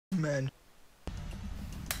man.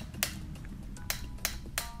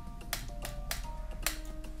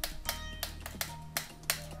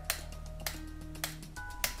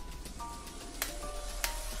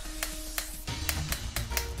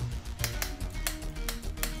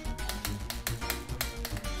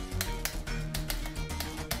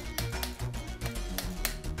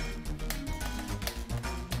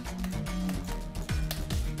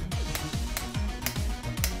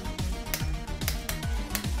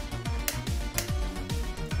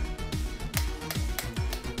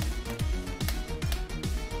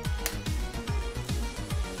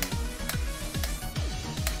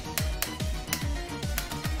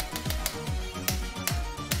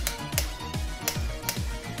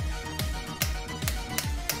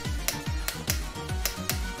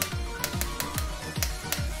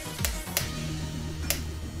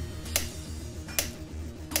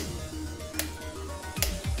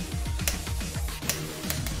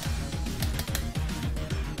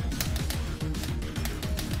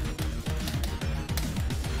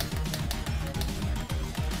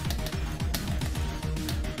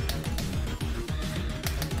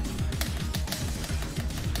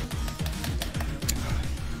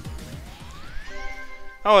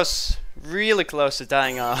 I was really close to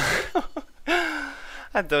dying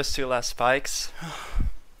at those two last spikes.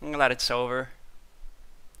 I'm glad it's over.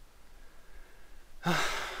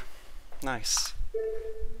 Nice.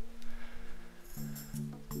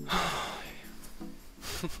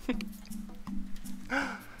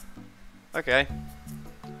 Okay.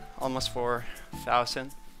 Almost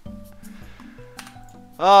 4,000.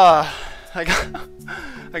 Ah, I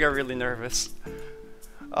got really nervous.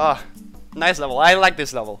 Ah. Nice level. I like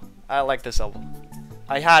this level. I like this level.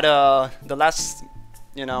 I had the last,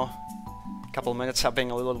 you know, couple minutes have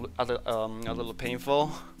been a little painful,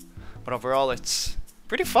 but overall it's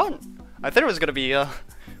pretty fun. I thought it was gonna be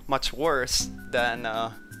much worse than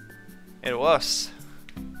it was.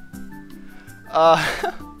 Oh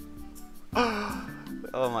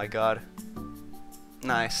my god.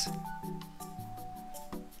 Nice.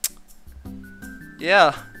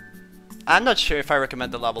 Yeah. I'm not sure if I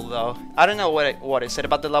recommend the level though. I don't know what is it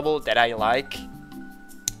about the level that I like.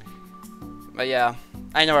 But yeah,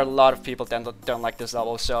 I know a lot of people don't like this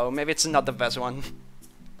level, so maybe it's not the best one.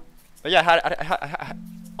 But yeah,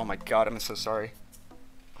 oh my god, I'm so sorry.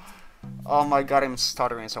 Oh my god, I'm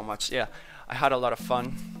stuttering so much. Yeah, I had a lot of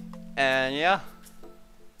fun. And yeah,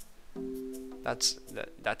 that's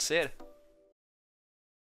it.